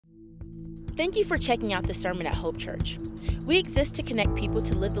Thank you for checking out the sermon at Hope Church. We exist to connect people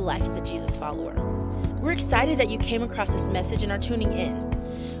to live the life of a Jesus follower. We're excited that you came across this message and are tuning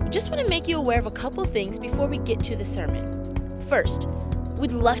in. We just want to make you aware of a couple things before we get to the sermon. First,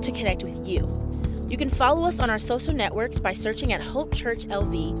 we'd love to connect with you. You can follow us on our social networks by searching at Hope Church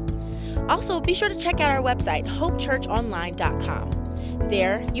LV. Also, be sure to check out our website, hopechurchonline.com.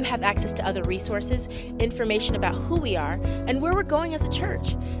 There, you have access to other resources, information about who we are, and where we're going as a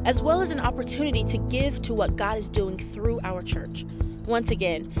church, as well as an opportunity to give to what God is doing through our church. Once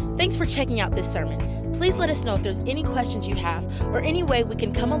again, thanks for checking out this sermon. Please let us know if there's any questions you have or any way we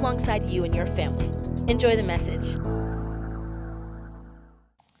can come alongside you and your family. Enjoy the message.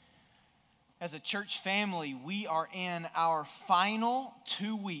 As a church family, we are in our final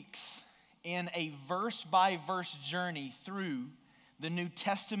 2 weeks in a verse-by-verse journey through the New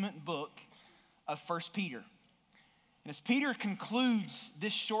Testament book of 1 Peter. And as Peter concludes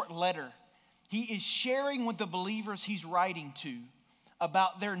this short letter, he is sharing with the believers he's writing to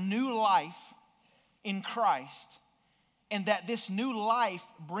about their new life in Christ, and that this new life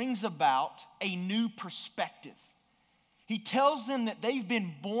brings about a new perspective. He tells them that they've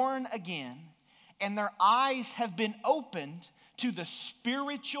been born again, and their eyes have been opened to the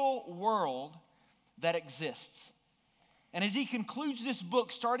spiritual world that exists. And as he concludes this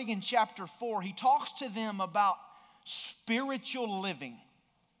book, starting in chapter 4, he talks to them about spiritual living.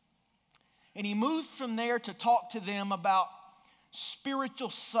 And he moves from there to talk to them about spiritual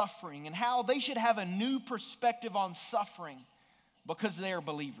suffering and how they should have a new perspective on suffering because they are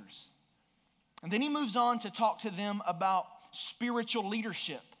believers. And then he moves on to talk to them about spiritual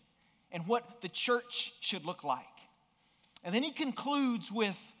leadership and what the church should look like. And then he concludes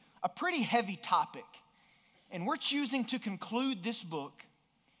with a pretty heavy topic. And we're choosing to conclude this book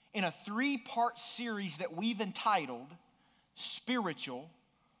in a 3-part series that we've entitled Spiritual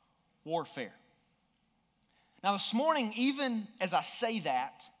Warfare. Now this morning, even as I say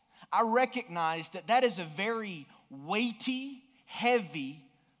that, I recognize that that is a very weighty, heavy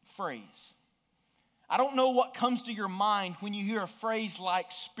phrase. I don't know what comes to your mind when you hear a phrase like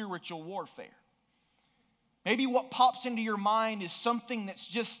spiritual warfare. Maybe what pops into your mind is something that's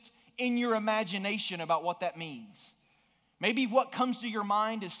just in your imagination about what that means. Maybe what comes to your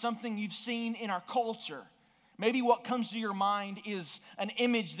mind is something you've seen in our culture. Maybe what comes to your mind is an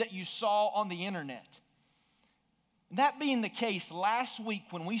image that you saw on the internet. That being the case, last week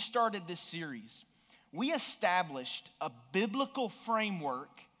when we started this series, we established a biblical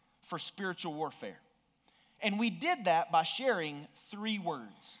framework for spiritual warfare. And we did that by sharing 3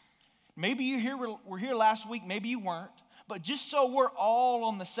 words. Maybe you were here last week, maybe you weren't. But just so we're all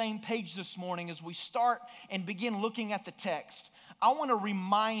on the same page this morning as we start and begin looking at the text, I want to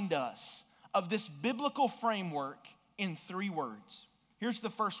remind us of this biblical framework in 3 words. Here's the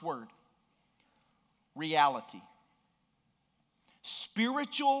first word: reality.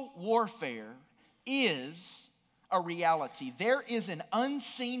 Spiritual warfare is a reality. There is an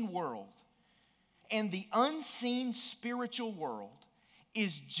unseen world, and the unseen spiritual world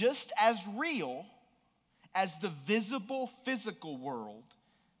is just as real as the visible physical world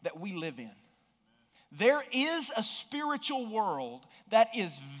that we live in. There is a spiritual world that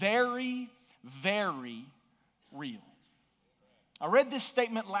is very, very real. I read this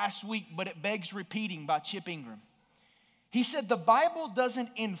statement last week, but it begs repeating, by Chip Ingram. He said, the Bible doesn't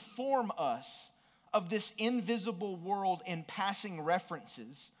inform us of this invisible world in passing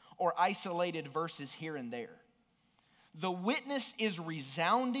references or isolated verses here and there. The witness is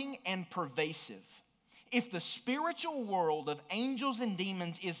resounding and pervasive. If the spiritual world of angels and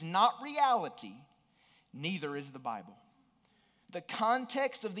demons is not reality, neither is the Bible. The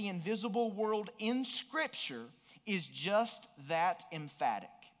context of the invisible world in Scripture is just that emphatic.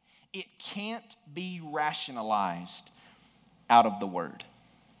 It can't be rationalized out of the Word.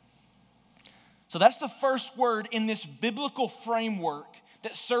 So that's the first word in this biblical framework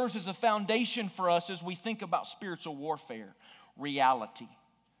that serves as a foundation for us as we think about spiritual warfare: reality.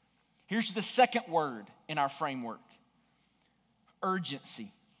 Here's the second word in our framework: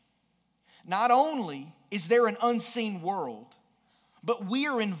 urgency. Not only is there an unseen world, but we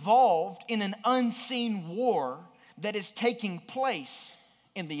are involved in an unseen war that is taking place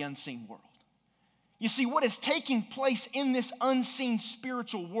in the unseen world. You see, what is taking place in this unseen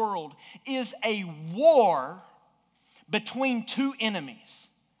spiritual world is a war between 2 enemies.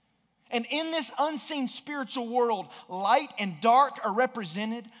 And in this unseen spiritual world, light and dark are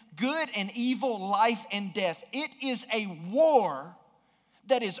represented, good and evil, life and death. It is a war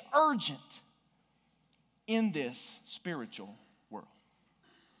that is urgent in this spiritual world.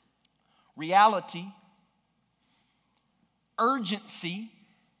 Reality, urgency,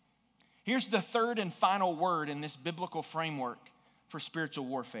 Here's the third and final word in this biblical framework for spiritual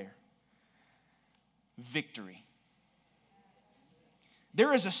warfare: victory.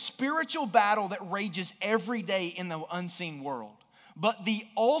 There is a spiritual battle that rages every day in the unseen world, but the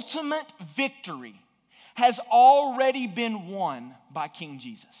ultimate victory has already been won by King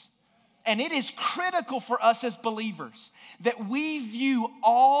Jesus. And it is critical for us as believers that we view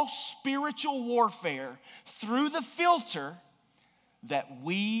all spiritual warfare through the filter that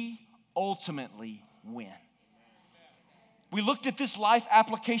we ultimately win. We looked at this life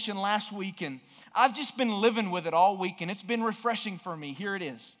application last week, and I've just been living with it all week, and it's been refreshing for me. Here it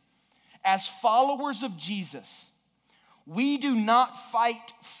is. As followers of Jesus, we do not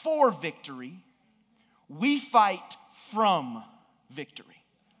fight for victory, we fight from victory.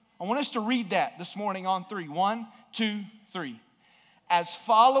 I want us to read that this morning on three. 1, 2, 3. As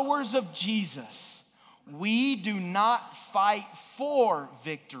followers of Jesus, we do not fight for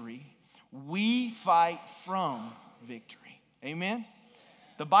victory, we fight from victory. Amen?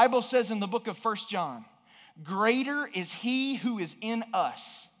 The Bible says in the book of 1 John, greater is he who is in us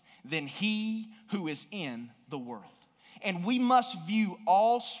than he who is in the world. And we must view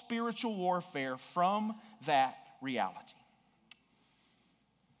all spiritual warfare from that reality.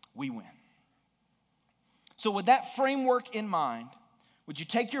 We win. So with that framework in mind, would you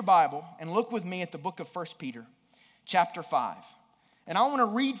take your Bible and look with me at the book of 1 Peter, chapter 5. And I want to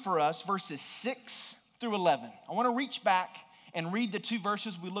read for us verses 6 through 11. I want to reach back and read the two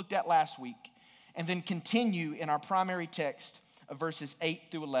verses we looked at last week, and then continue in our primary text of verses 8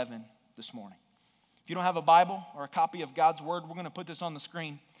 through 11 this morning. If you don't have a Bible or a copy of God's Word, we're going to put this on the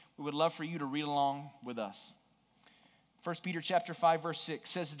screen. We would love for you to read along with us. 1 Peter chapter 5, verse 6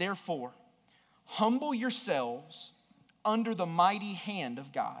 says, therefore, humble yourselves under the mighty hand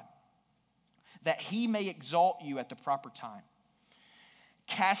of God, that he may exalt you at the proper time,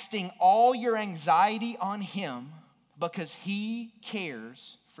 casting all your anxiety on him because he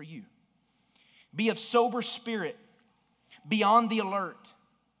cares for you. Be of sober spirit, be on the alert.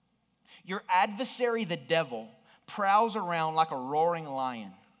 Your adversary, the devil, prowls around like a roaring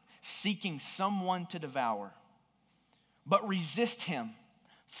lion, seeking someone to devour. But resist him,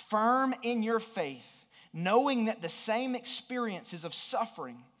 firm in your faith, knowing that the same experiences of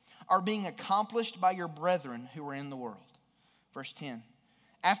suffering are being accomplished by your brethren who are in the world. Verse 10,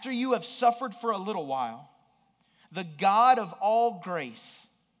 after you have suffered for a little while, the God of all grace,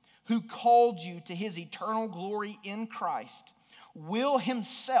 who called you to his eternal glory in Christ, will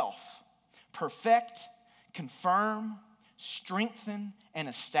himself perfect, confirm, strengthen, and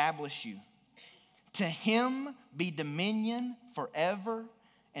establish you. To him be dominion forever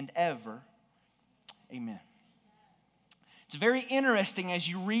and ever. Amen. It's very interesting as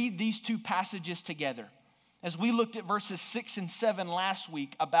you read these two passages together. As we looked at verses 6 and 7 last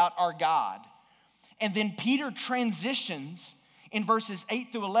week about our God. And then Peter transitions in verses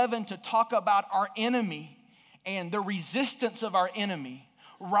 8 through 11 to talk about our enemy and the resistance of our enemy.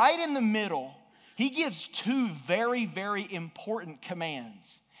 Right in the middle, he gives two very, very important commands.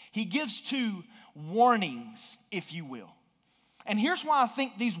 He gives two warnings, if you will. And here's why I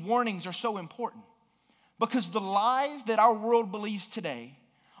think these warnings are so important. Because the lies that our world believes today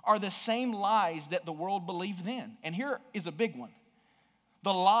are the same lies that the world believed then. And here is a big one.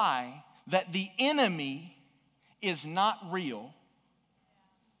 The lie that the enemy is not real,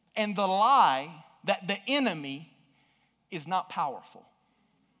 and the lie that the enemy is not powerful.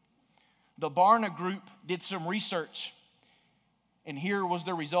 The Barna Group did some research, and here was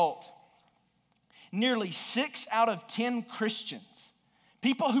the result. Nearly 6 out of 10 Christians,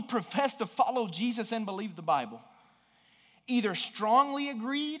 people who profess to follow Jesus and believe the Bible, either strongly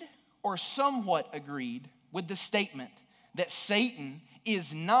agreed or somewhat agreed with the statement that Satan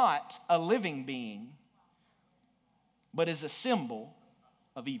is not a living being, but is a symbol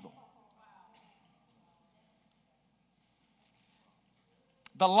of evil.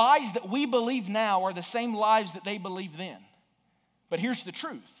 The lies that we believe now are the same lies that they believed then. But here's the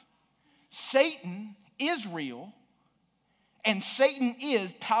truth. Satan is real, and Satan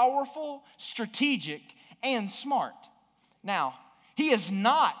is powerful, strategic, and smart. Now, he is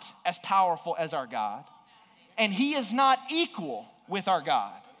not as powerful as our God, and he is not equal with our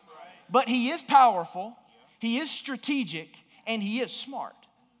God. But he is powerful, he is strategic, and he is smart.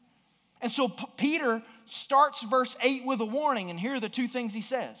 And so Peter starts verse 8 with a warning, and here are the two things he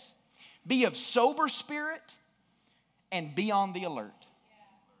says. Be of sober spirit and be on the alert.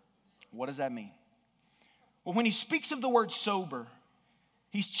 What does that mean? Well, when he speaks of the word sober,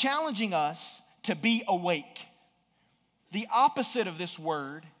 he's challenging us to be awake. The opposite of this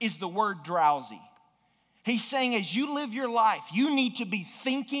word is the word drowsy. He's saying as you live your life, you need to be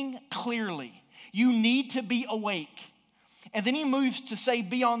thinking clearly. You need to be awake. And then he moves to say,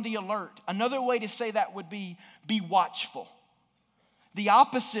 be on the alert. Another way to say that would be watchful. The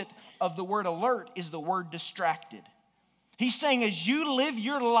opposite of the word alert is the word distracted. He's saying as you live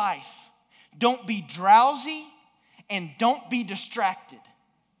your life, don't be drowsy and don't be distracted.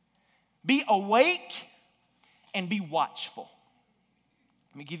 Be awake and be watchful.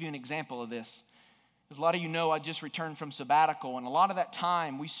 Let me give you an example of this. As a lot of you know, I just returned from sabbatical, and a lot of that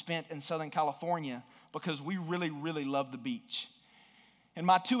time we spent in Southern California because we really, really love the beach. And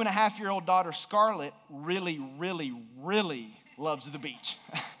my 2.5-year-old daughter, Scarlett, really, really, really loves the beach.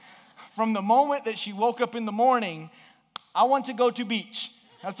 From the moment that she woke up in the morning, I want to go to beach.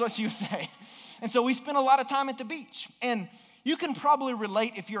 That's what she would say. And so we spent a lot of time at the beach. And you can probably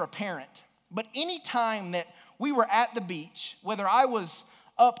relate if you're a parent. But any time that we were at the beach, whether I was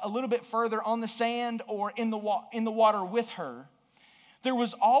up a little bit further on the sand or in the water with her, there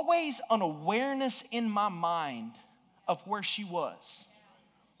was always an awareness in my mind of where she was.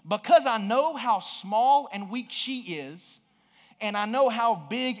 Because I know how small and weak she is, and I know how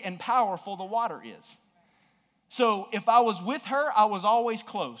big and powerful the water is. So if I was with her, I was always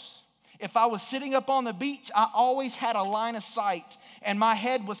close. If I was sitting up on the beach, I always had a line of sight, and my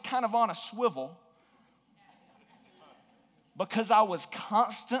head was kind of on a swivel because I was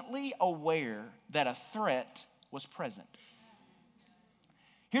constantly aware that a threat was present.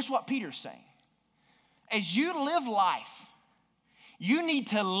 Here's what Peter's saying. As you live life, you need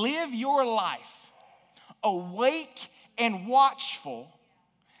to live your life awake and watchful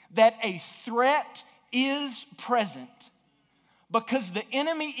that a threat is present, because the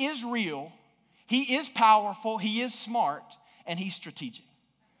enemy is real, he is powerful, he is smart, and he's strategic.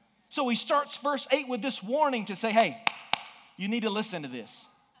 So he starts verse 8 with this warning to say, hey, you need to listen to this.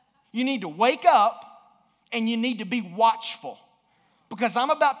 You need to wake up and you need to be watchful, because I'm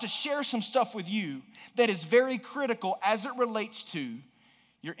about to share some stuff with you that is very critical as it relates to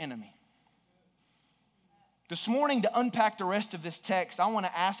your enemy. This morning, to unpack the rest of this text, I want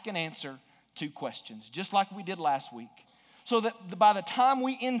to ask and answer 2 questions, just like we did last week. So that by the time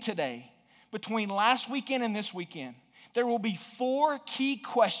we end today, between last weekend and this weekend, there will be 4 key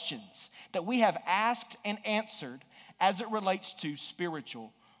questions that we have asked and answered as it relates to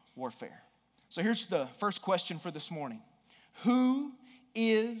spiritual warfare. So here's the first question for this morning. Who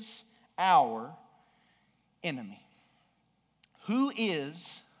is our enemy? Who is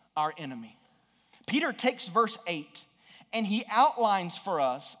our enemy? Peter takes verse 8 and he outlines for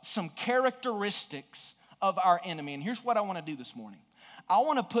us some characteristics of our enemy. And here's what I want to do this morning. I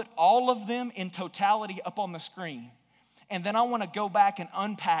want to put all of them in totality up on the screen. And then I want to go back and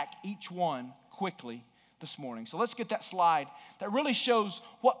unpack each one quickly this morning. So let's get that slide that really shows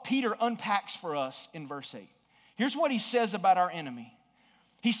what Peter unpacks for us in verse 8. Here's what he says about our enemy.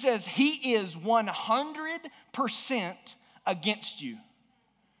 He says, he is 100% against you.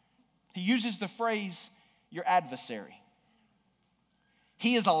 He uses the phrase, your adversary.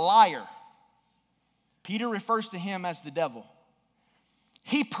 He is a liar. Peter refers to him as the devil.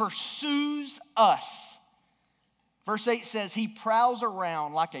 He pursues us. Verse 8 says, he prowls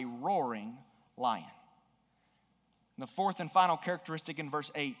around like a roaring lion. And the fourth and final characteristic in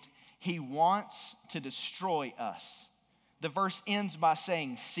verse 8, he wants to destroy us. The verse ends by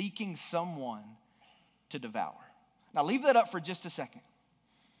saying, seeking someone to devour. Now leave that up for just a second.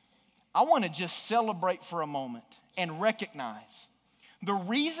 I want to just celebrate for a moment and recognize the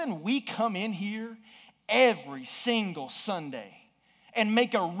reason we come in here every single Sunday and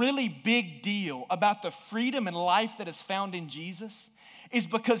make a really big deal about the freedom and life that is found in Jesus is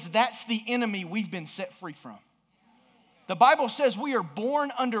because that's the enemy we've been set free from. The Bible says we are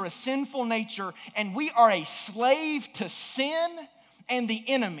born under a sinful nature and we are a slave to sin and the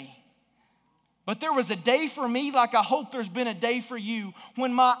enemy. But there was a day for me, like I hope there's been a day for you,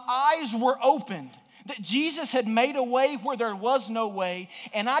 when my eyes were opened, that Jesus had made a way where there was no way,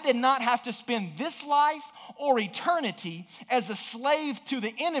 and I did not have to spend this life or eternity as a slave to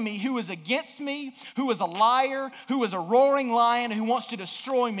the enemy who is against me, who is a liar, who is a roaring lion, who wants to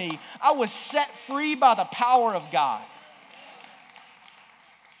destroy me. I was set free by the power of God.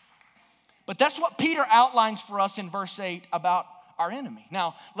 But that's what Peter outlines for us in verse 8 about our enemy.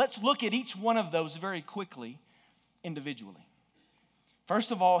 Now, let's look at each one of those very quickly individually. First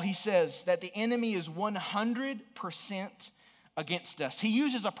of all, he says that the enemy is 100% against us. He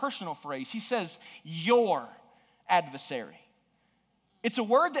uses a personal phrase. He says, your adversary. It's a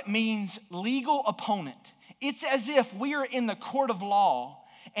word that means legal opponent. It's as if we are in the court of law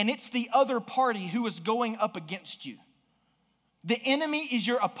and it's the other party who is going up against you. The enemy is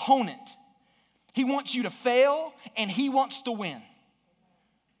your opponent. He wants you to fail, and he wants to win.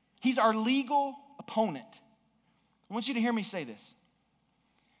 He's our legal opponent. I want you to hear me say this.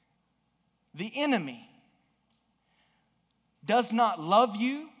 The enemy does not love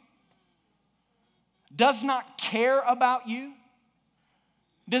you, does not care about you,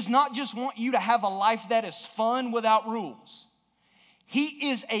 does not just want you to have a life that is fun without rules.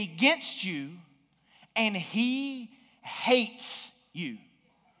 He is against you, and he hates you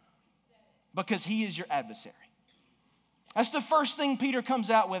because he is your adversary. That's the first thing Peter comes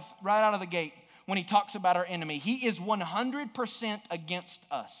out with right out of the gate when he talks about our enemy. He is 100% against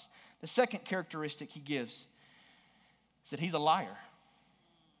us. The second characteristic he gives is that he's a liar.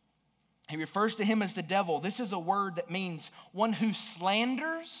 He refers to him as the devil. This is a word that means one who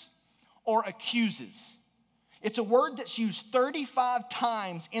slanders or accuses. It's a word that's used 35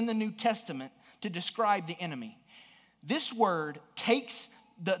 times in the New Testament to describe the enemy. This word takes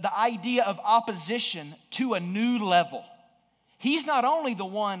the idea of opposition to a new level. He's not only the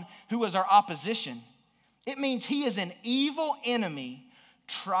one who is our opposition, it means he is an evil enemy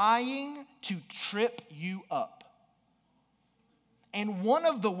trying to trip you up. And one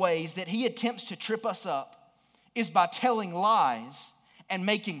of the ways that he attempts to trip us up is by telling lies and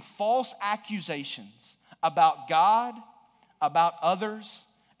making false accusations about God, about others,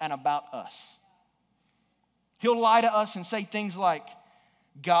 and about us. He'll lie to us and say things like,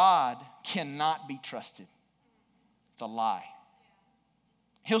 God cannot be trusted. It's a lie.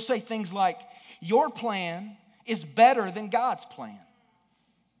 He'll say things like, your plan is better than God's plan.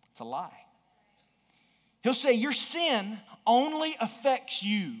 It's a lie. He'll say, your sin only affects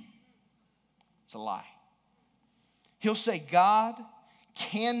you. It's a lie. He'll say, God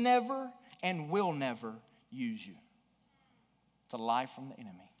can never and will never use you. It's a lie from the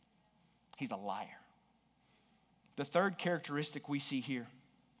enemy. He's a liar. The third characteristic we see here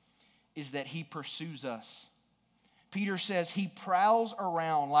is that he pursues us. Peter says he prowls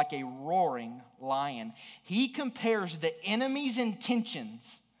around like a roaring lion. He compares the enemy's intentions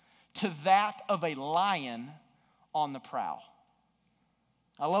to that of a lion on the prowl.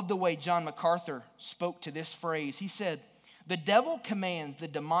 I love the way John MacArthur spoke to this phrase. He said, the devil commands the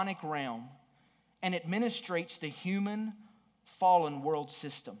demonic realm and administrates the human fallen world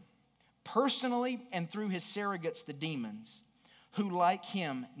system, personally and through his surrogates, the demons, who like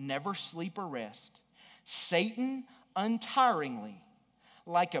him never sleep or rest. Satan untiringly,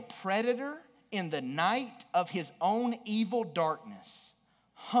 like a predator in the night of his own evil darkness,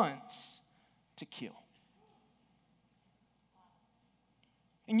 hunts to kill.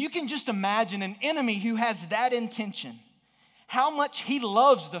 And you can just imagine an enemy who has that intention, how much he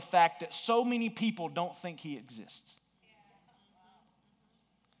loves the fact that so many people don't think he exists.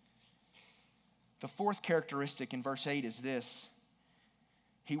 The fourth characteristic in verse 8 is this: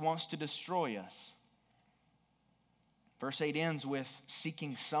 he wants to destroy us. Verse 8 ends with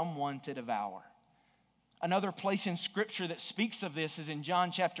seeking someone to devour. Another place in Scripture that speaks of this is in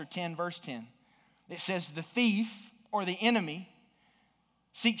John chapter 10, verse 10. It says, the thief, or the enemy,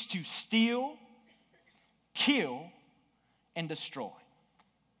 seeks to steal, kill, and destroy.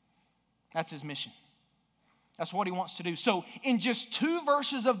 That's his mission. That's what he wants to do. So in just 2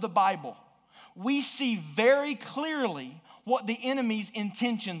 verses of the Bible, we see very clearly what the enemy's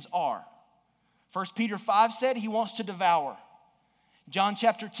intentions are. 1 Peter 5 said he wants to devour. John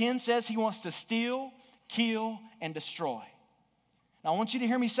chapter 10 says he wants to steal, kill, and destroy. Now I want you to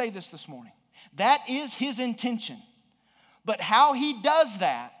hear me say this morning. That is his intention. But how he does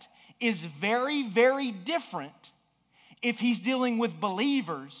that is very, very different if he's dealing with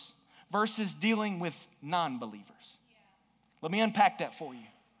believers versus dealing with non-believers. Let me unpack that for you.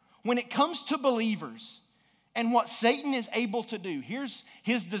 When it comes to believers and what Satan is able to do, here's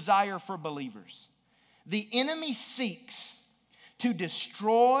his desire for believers. The enemy seeks to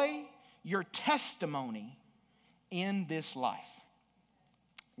destroy your testimony in this life.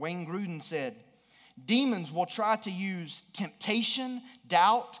 Wayne Grudem said, demons will try to use temptation,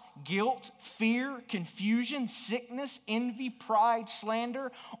 doubt, guilt, fear, confusion, sickness, envy, pride,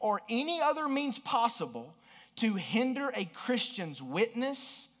 slander, or any other means possible to hinder a Christian's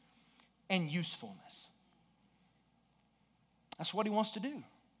witness and usefulness. That's what he wants to do.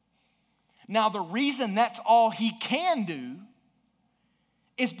 Now, the reason that's all he can do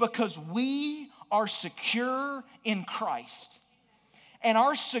is because we are secure in Christ. And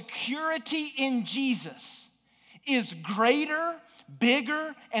our security in Jesus is greater,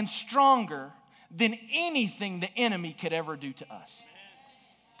 bigger, and stronger than anything the enemy could ever do to us.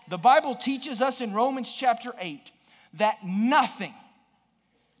 The Bible teaches us in Romans chapter 8 that nothing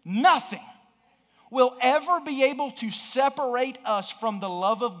will ever be able to separate us from the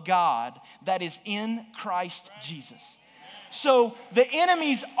love of God that is in Christ Jesus. So the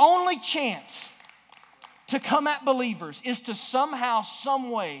enemy's only chance to come at believers is to somehow,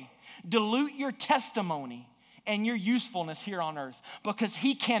 some way, dilute your testimony and your usefulness here on earth, because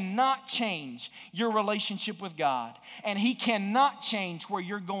he cannot change your relationship with God, and he cannot change where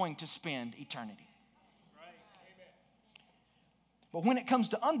you're going to spend eternity. But when it comes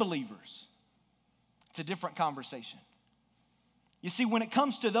to unbelievers, it's a different conversation. You see, when it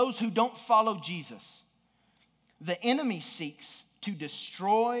comes to those who don't follow Jesus, the enemy seeks to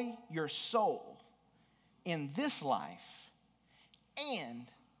destroy your soul in this life and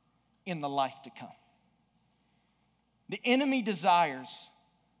in the life to come. The enemy desires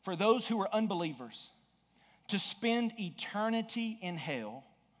for those who are unbelievers to spend eternity in hell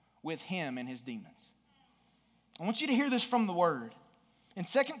with him and his demons. I want you to hear this from the Word. In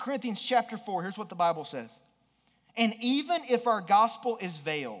 2 Corinthians chapter 4, here's what the Bible says. And even if our gospel is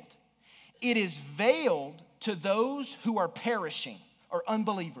veiled, it is veiled to those who are perishing or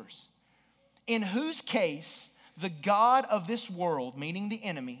unbelievers, in whose case the God of this world, meaning the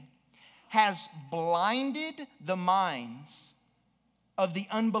enemy, has blinded the minds of the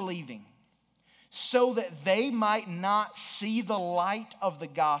unbelieving, so that they might not see the light of the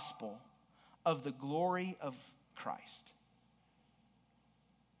gospel of the glory of Christ.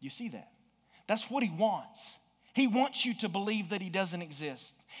 You see that? That's what he wants. He wants you to believe that he doesn't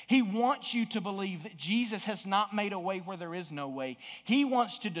exist. He wants you to believe that Jesus has not made a way where there is no way. He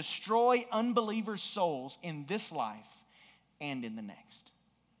wants to destroy unbelievers' souls in this life and in the next.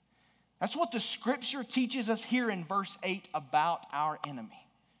 That's what the scripture teaches us here in verse 8 about our enemy.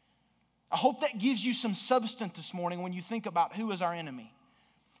 I hope that gives you some substance this morning when you think about who is our enemy.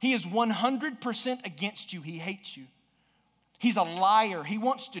 He is 100% against you. He hates you. He's a liar. He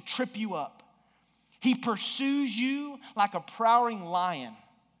wants to trip you up. He pursues you like a prowling lion,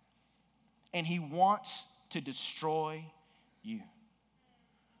 and he wants to destroy you.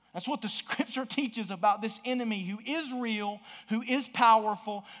 That's what the scripture teaches about this enemy who is real, who is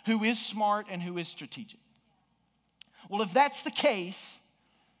powerful, who is smart, and who is strategic. Well, if that's the case,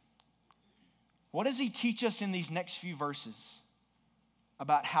 what does he teach us in these next few verses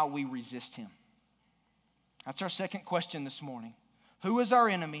about how we resist him? That's our second question this morning. Who is our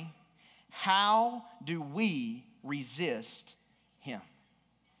enemy? How do we resist him?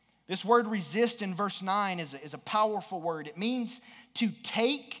 This word resist in verse 9 is a powerful word. It means to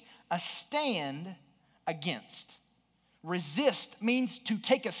take a stand against. Resist means to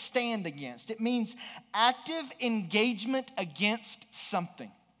take a stand against. It means active engagement against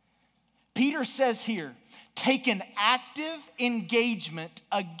something. Peter says here, take an active engagement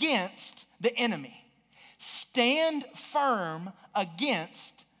against the enemy. Stand firm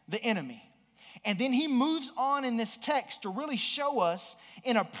against the enemy. And then he moves on in this text to really show us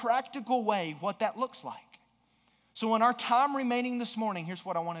in a practical way what that looks like. So in our time remaining this morning, here's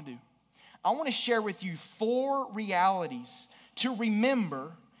what I want to do. I want to share with you 4 realities to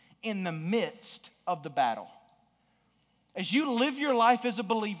remember in the midst of the battle. As you live your life as a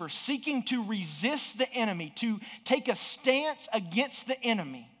believer, seeking to resist the enemy, to take a stance against the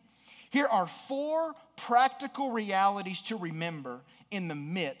enemy, here are 4 practical realities to remember in the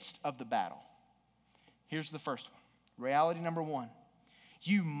midst of the battle. Here's the first one. Reality number 1.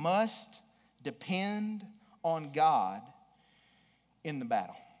 You must depend on God in the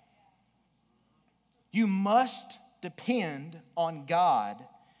battle. You must depend on God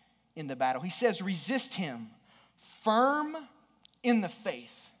in the battle. He says, resist him, firm in the faith.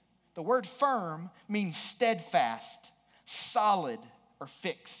 The word firm means steadfast, solid, or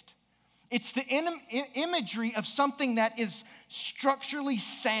fixed. It's the imagery of something that is structurally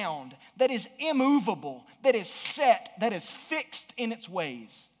sound, that is immovable, that is set, that is fixed in its ways.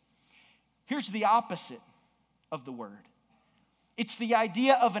 Here's the opposite of the word. It's the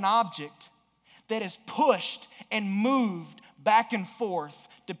idea of an object that is pushed and moved back and forth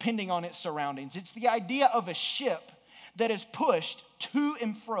depending on its surroundings. It's the idea of a ship that is pushed to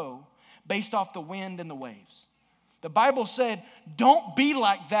and fro based off the wind and the waves. The Bible said, don't be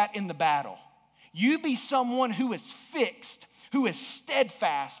like that in the battle. You be someone who is fixed, who is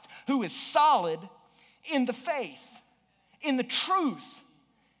steadfast, who is solid in the faith, in the truth,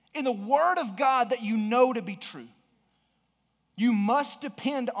 in the Word of God that you know to be true. You must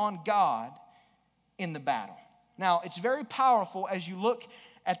depend on God in the battle. Now, it's very powerful as you look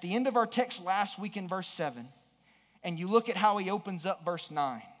at the end of our text last week in verse 7, and you look at how he opens up verse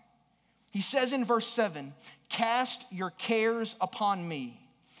 9. He says in verse 7, cast your cares upon me.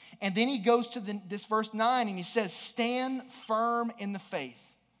 And then he goes to this verse 9 and he says, stand firm in the faith.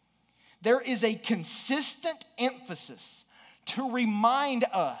 there is a consistent emphasis to remind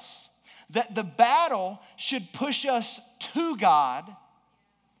us that the battle should push us to God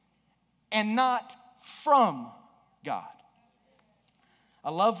and not from God. I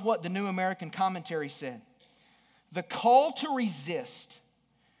love what the New American Commentary said. The call to resist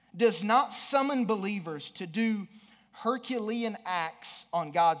does not summon believers to do Herculean acts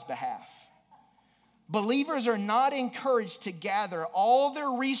on God's behalf. Believers are not encouraged to gather all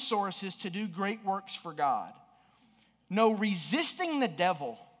their resources to do great works for God. No, resisting the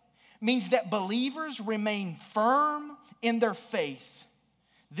devil means that believers remain firm in their faith.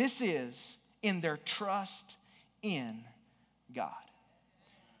 This is in their trust in God.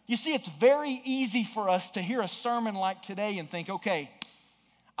 You see, it's very easy for us to hear a sermon like today and think, okay,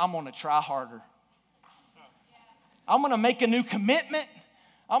 I'm going to try harder. I'm going to make a new commitment.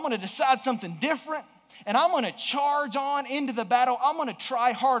 I'm going to decide something different. And I'm going to charge on into the battle. I'm going to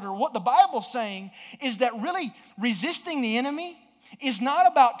try harder. What the Bible's saying is that really resisting the enemy is not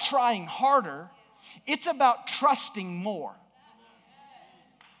about trying harder. It's about trusting more.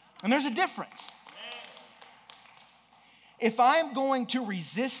 And there's a difference. If I'm going to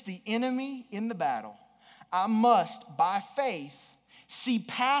resist the enemy in the battle, I must, by faith, see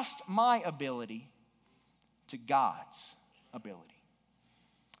past my ability to God's ability.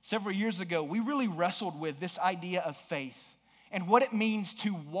 Several years ago, we really wrestled with this idea of faith and what it means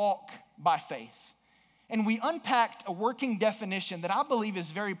to walk by faith. And we unpacked a working definition that I believe is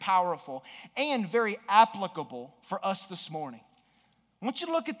very powerful and very applicable for us this morning. I want you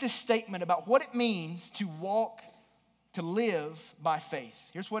to look at this statement about what it means to walk, to live by faith.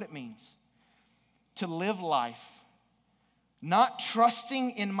 Here's what it means. To live life, not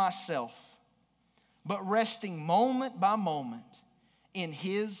trusting in myself, but resting moment by moment in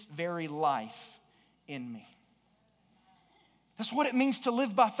His very life in me. That's what it means to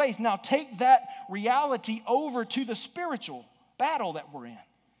live by faith. Now take that reality over to the spiritual battle that we're in.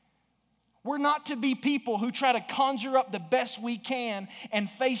 We're not to be people who try to conjure up the best we can and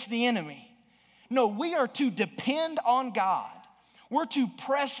face the enemy. No, we are to depend on God. We're to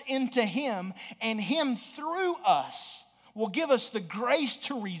press into Him, and Him through us will give us the grace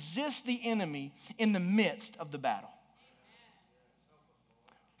to resist the enemy in the midst of the battle.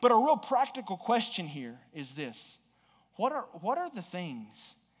 But a real practical question here is this. What are the things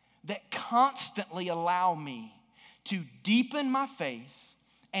that constantly allow me to deepen my faith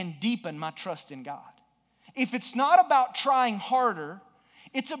and deepen my trust in God? If it's not about trying harder,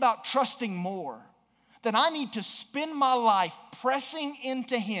 it's about trusting more. Then I need to spend my life pressing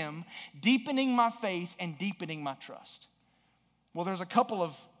into Him, deepening my faith and deepening my trust. Well, there's a couple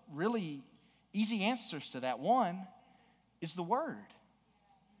of really easy answers to that. One is the Word.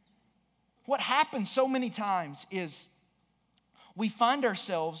 What happens so many times is we find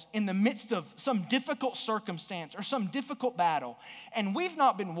ourselves in the midst of some difficult circumstance or some difficult battle, and we've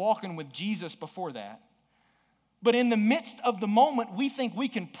not been walking with Jesus before that. But in the midst of the moment, we think we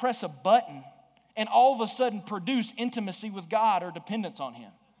can press a button and all of a sudden produce intimacy with God or dependence on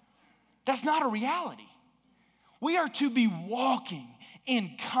Him. That's not a reality. We are to be walking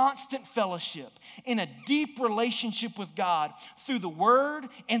in constant fellowship, in a deep relationship with God through the Word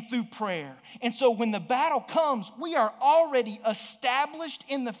and through prayer. And so when the battle comes, we are already established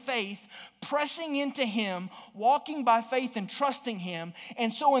in the faith, pressing into Him, walking by faith and trusting Him.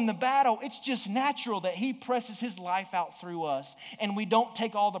 And so in the battle, it's just natural that He presses His life out through us, and we don't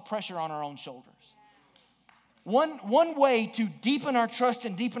take all the pressure on our own shoulders. One way to deepen our trust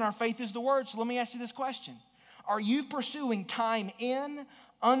and deepen our faith is the Word. So let me ask you this question. Are you pursuing time in,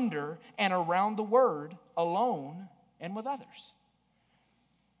 under, and around the Word alone and with others?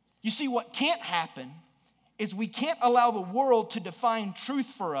 You see, what can't happen is we can't allow the world to define truth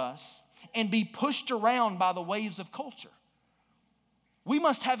for us and be pushed around by the waves of culture. We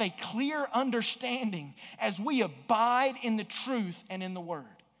must have a clear understanding as we abide in the truth and in the Word.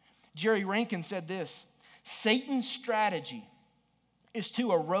 Jerry Rankin said this, Satan's strategy is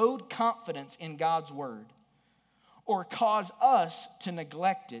to erode confidence in God's Word or cause us to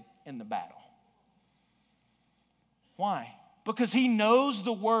neglect it in the battle. Why? Because he knows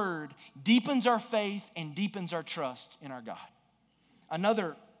the Word deepens our faith and deepens our trust in our God.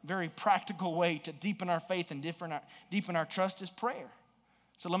 Another very practical way to deepen our faith and deepen our trust is prayer.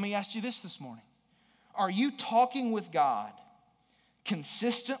 So let me ask you this morning. Are you talking with God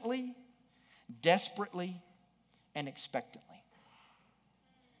consistently, desperately, and expectantly?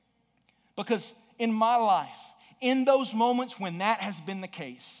 Because in my life, in those moments when that has been the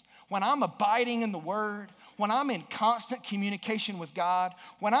case, when I'm abiding in the Word, when I'm in constant communication with God,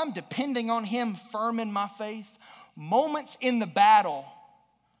 when I'm depending on Him firm in my faith, moments in the battle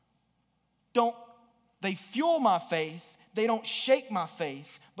They fuel my faith. They don't shake my faith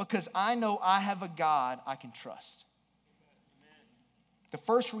because I know I have a God I can trust. The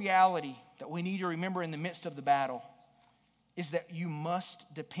first reality that we need to remember in the midst of the battle is that you must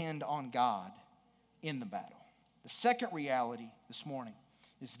depend on God in the battle. The second reality this morning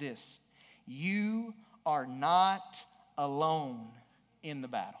is this: you are not alone in the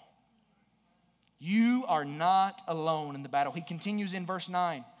battle. You are not alone in the battle. He continues in verse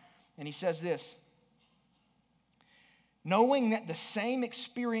 9, and he says this: knowing that the same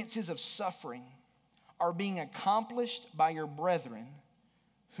experiences of suffering are being accomplished by your brethren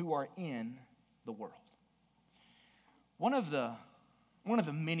who are in the world. One of the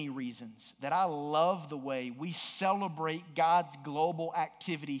many reasons that I love the way we celebrate God's global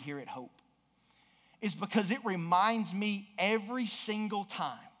activity here at Hope is because it reminds me every single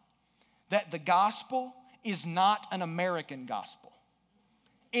time that the gospel is not an American gospel.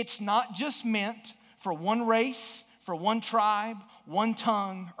 It's not just meant for one race, for one tribe, one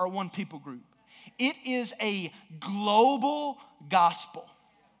tongue, or one people group. It is a global gospel.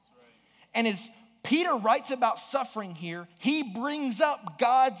 And as Peter writes about suffering here, he brings up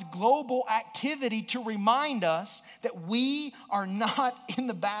God's global activity to remind us that we are not in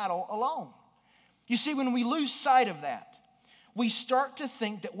the battle alone. You see, when we lose sight of that, we start to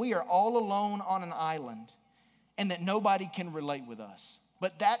think that we are all alone on an island and that nobody can relate with us.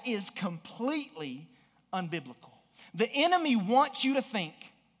 But that is completely unbiblical. The enemy wants you to think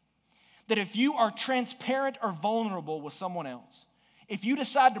that if you are transparent or vulnerable with someone else, if you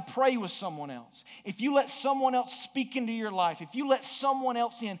decide to pray with someone else, if you let someone else speak into your life, if you let someone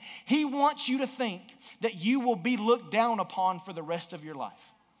else in, he wants you to think that you will be looked down upon for the rest of your life.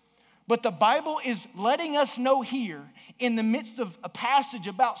 But the Bible is letting us know here, in the midst of a passage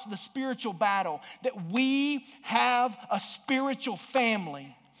about the spiritual battle, that we have a spiritual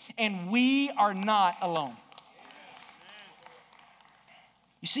family and we are not alone.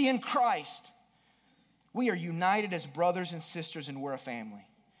 You see, in Christ, we are united as brothers and sisters, and we're a family.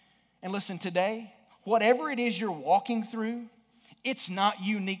 And listen, today, whatever it is you're walking through, it's not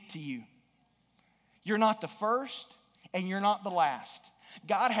unique to you. You're not the first, and you're not the last.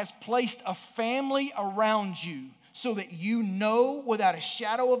 God has placed a family around you so that you know without a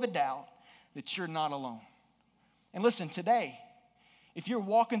shadow of a doubt that you're not alone. And listen, today, if you're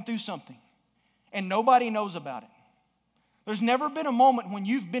walking through something and nobody knows about it, there's never been a moment when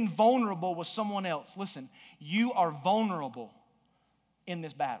you've been vulnerable with someone else. Listen, you are vulnerable in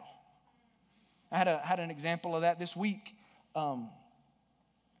this battle. I had an example of that this week. I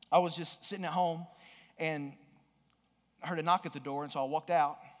was just sitting at home and I heard a knock at the door, and so I walked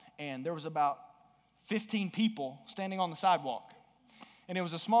out, and there was about 15 people standing on the sidewalk. And it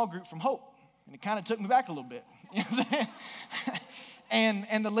was a small group from Hope, and it kind of took me back a little bit. You know what I'm saying?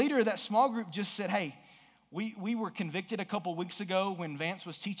 And the leader of that small group just said, hey, we were convicted a couple weeks ago when Vance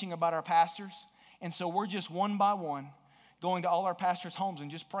was teaching about our pastors, and so we're just one by one going to all our pastors' homes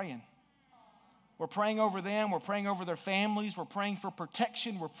and just praying. We're praying over them. We're praying over their families. We're praying for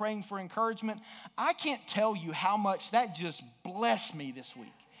protection. We're praying for encouragement. I can't tell you how much that just blessed me this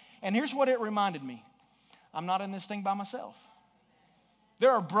week. And here's what it reminded me. I'm not in this thing by myself. There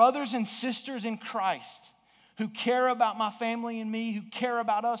are brothers and sisters in Christ who care about my family and me, who care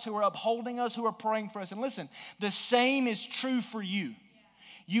about us, who are upholding us, who are praying for us. And listen, the same is true for you.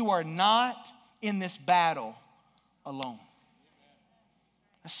 You are not in this battle alone.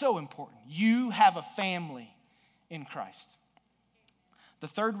 That's so important. You have a family in Christ. The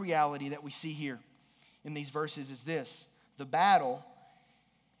third reality that we see here in these verses is this: the battle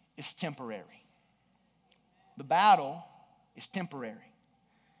is temporary. The battle is temporary.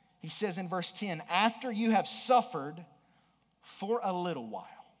 He says in verse 10, after you have suffered for a little while.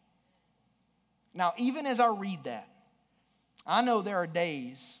 Now, even as I read that, I know there are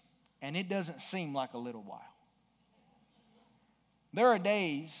days, and it doesn't seem like a little while. There are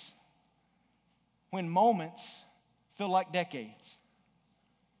days when moments feel like decades.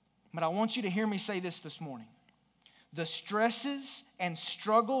 But I want you to hear me say this morning. The stresses and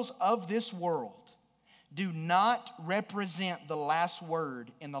struggles of this world do not represent the last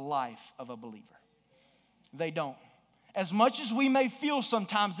word in the life of a believer. They don't. As much as we may feel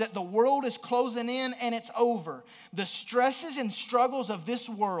sometimes that the world is closing in and it's over, the stresses and struggles of this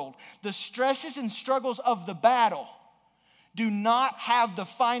world, the stresses and struggles of the battle, do not have the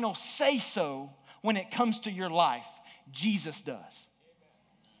final say-so when it comes to your life. Jesus does.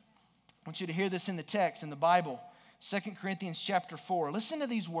 I want you to hear this in the text in the Bible, 2 Corinthians chapter 4. Listen to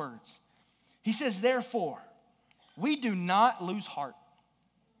these words. He says, therefore, we do not lose heart.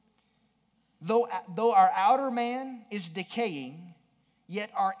 Though our outer man is decaying, yet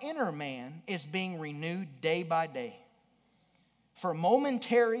our inner man is being renewed day by day. For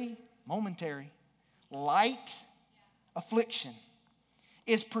momentary, light affliction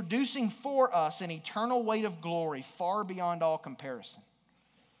is producing for us an eternal weight of glory far beyond all comparison.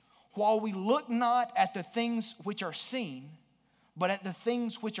 While we look not at the things which are seen, but at the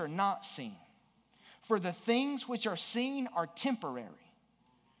things which are not seen. For the things which are seen are temporary,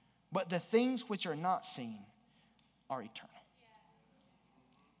 but the things which are not seen are eternal.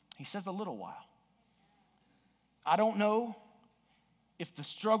 He says a little while. I don't know if the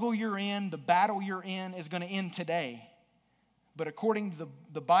struggle you're in, the battle you're in, is going to end today. But according to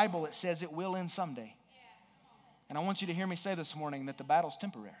the Bible, it says it will end someday. And I want you to hear me say this morning that the battle's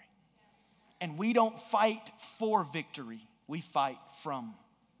temporary. And we don't fight for victory. We fight from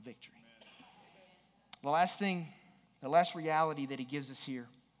victory. The last reality that he gives us here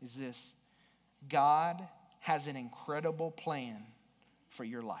is this. God has an incredible plan for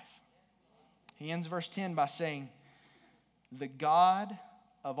your life. He ends verse 10 by saying, the God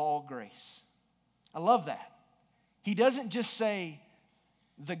of all grace. I love that. He doesn't just say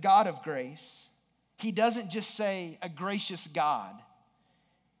the God of grace. He doesn't just say a gracious God.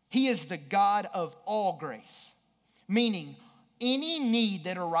 He is the God of all grace. Meaning, any need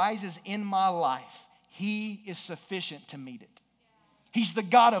that arises in my life, He is sufficient to meet it. He's the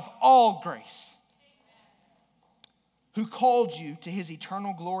God of all grace, who called you to His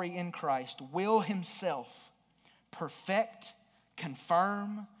eternal glory in Christ, will Himself perfect,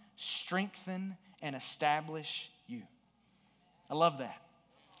 confirm, strengthen, and establish you. I love that.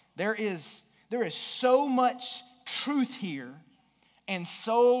 There is so much truth here and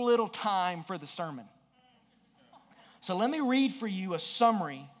so little time for the sermon. So let me read for you a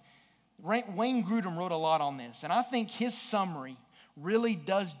summary. Wayne Grudem wrote a lot on this, and I think his summary really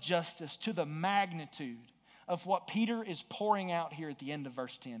does justice to the magnitude of what Peter is pouring out here at the end of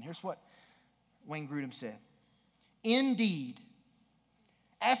verse 10. Here's what Wayne Grudem said. Indeed,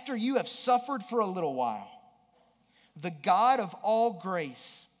 after you have suffered for a little while, the God of all grace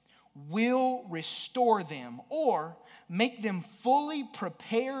will restore them or make them fully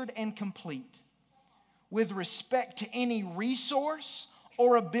prepared and complete with respect to any resource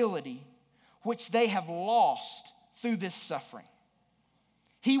or ability which they have lost through this suffering.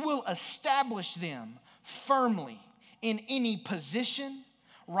 He will establish them firmly in any position,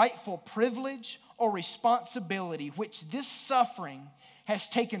 rightful privilege, or responsibility which this suffering has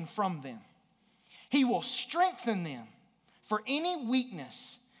taken from them. He will strengthen them for any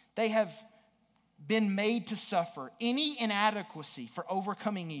weakness they have been made to suffer, any inadequacy for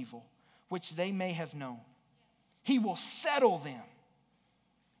overcoming evil which they may have known. He will settle them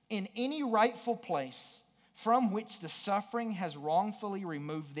in any rightful place from which the suffering has wrongfully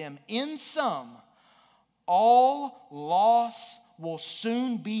removed them. In sum, all loss will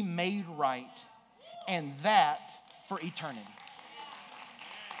soon be made right, and that for eternity.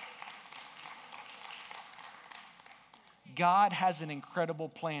 God has an incredible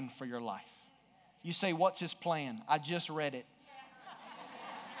plan for your life. You say, what's His plan? I just read it.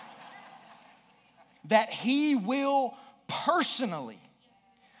 That He will personally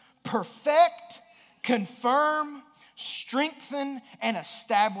perfect, confirm, strengthen, and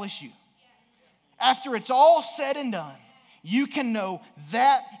establish you. After it's all said and done, you can know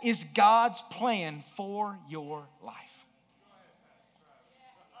that is God's plan for your life.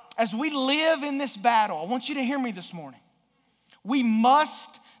 As we live in this battle, I want you to hear me this morning. We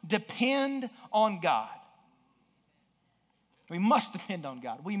must depend on God. We must depend on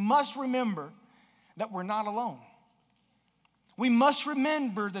God. We must remember that we're not alone. We must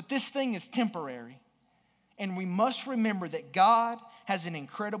remember that this thing is temporary. And we must remember that God has an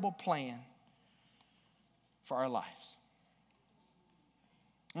incredible plan for our lives.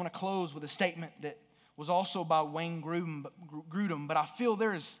 I want to close with a statement that was also by Wayne Grudem, but I feel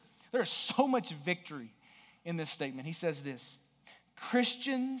there is so much victory in this statement. He says this: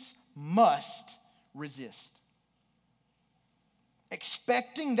 Christians must resist,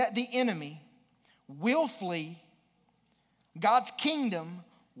 expecting that the enemy will flee, God's kingdom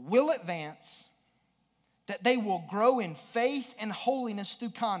will advance, that they will grow in faith and holiness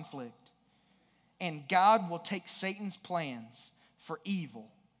through conflict, and God will take Satan's plans for evil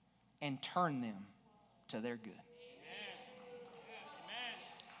and turn them to their good.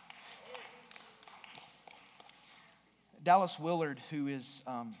 Dallas Willard, who is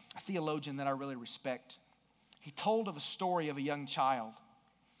a theologian that I really respect, he told of a story of a young child.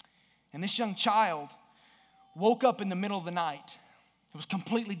 And this young child woke up in the middle of the night. It was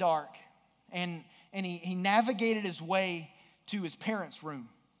completely dark. And he navigated his way to his parents' room.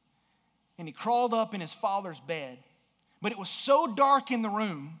 And he crawled up in his father's bed. But it was so dark in the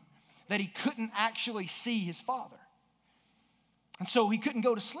room that he couldn't actually see his father. And so he couldn't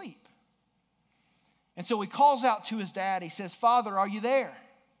go to sleep. And so he calls out to his dad. He says, "Father, are you there?"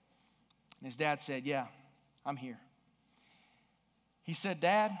 And his dad said, "Yeah, I'm here." He said,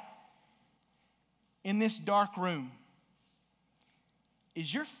 "Dad, in this dark room,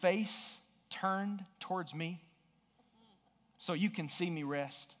 is your face turned towards me so you can see me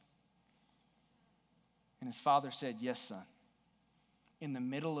rest?" And his father said, "Yes, son. In the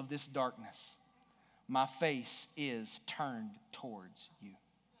middle of this darkness, my face is turned towards you."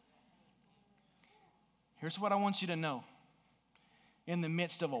 Here's what I want you to know. In the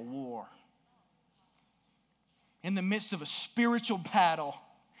midst of a war, in the midst of a spiritual battle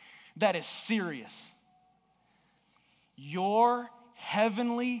that is serious, your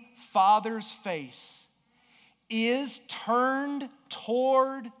heavenly Father's face is turned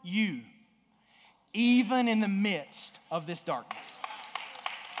toward you, even in the midst of this darkness.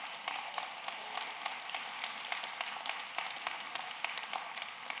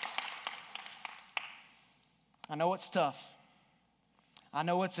 I know it's tough. I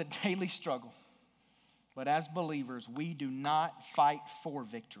know it's a daily struggle. But as believers, we do not fight for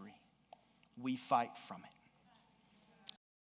victory. We fight from it.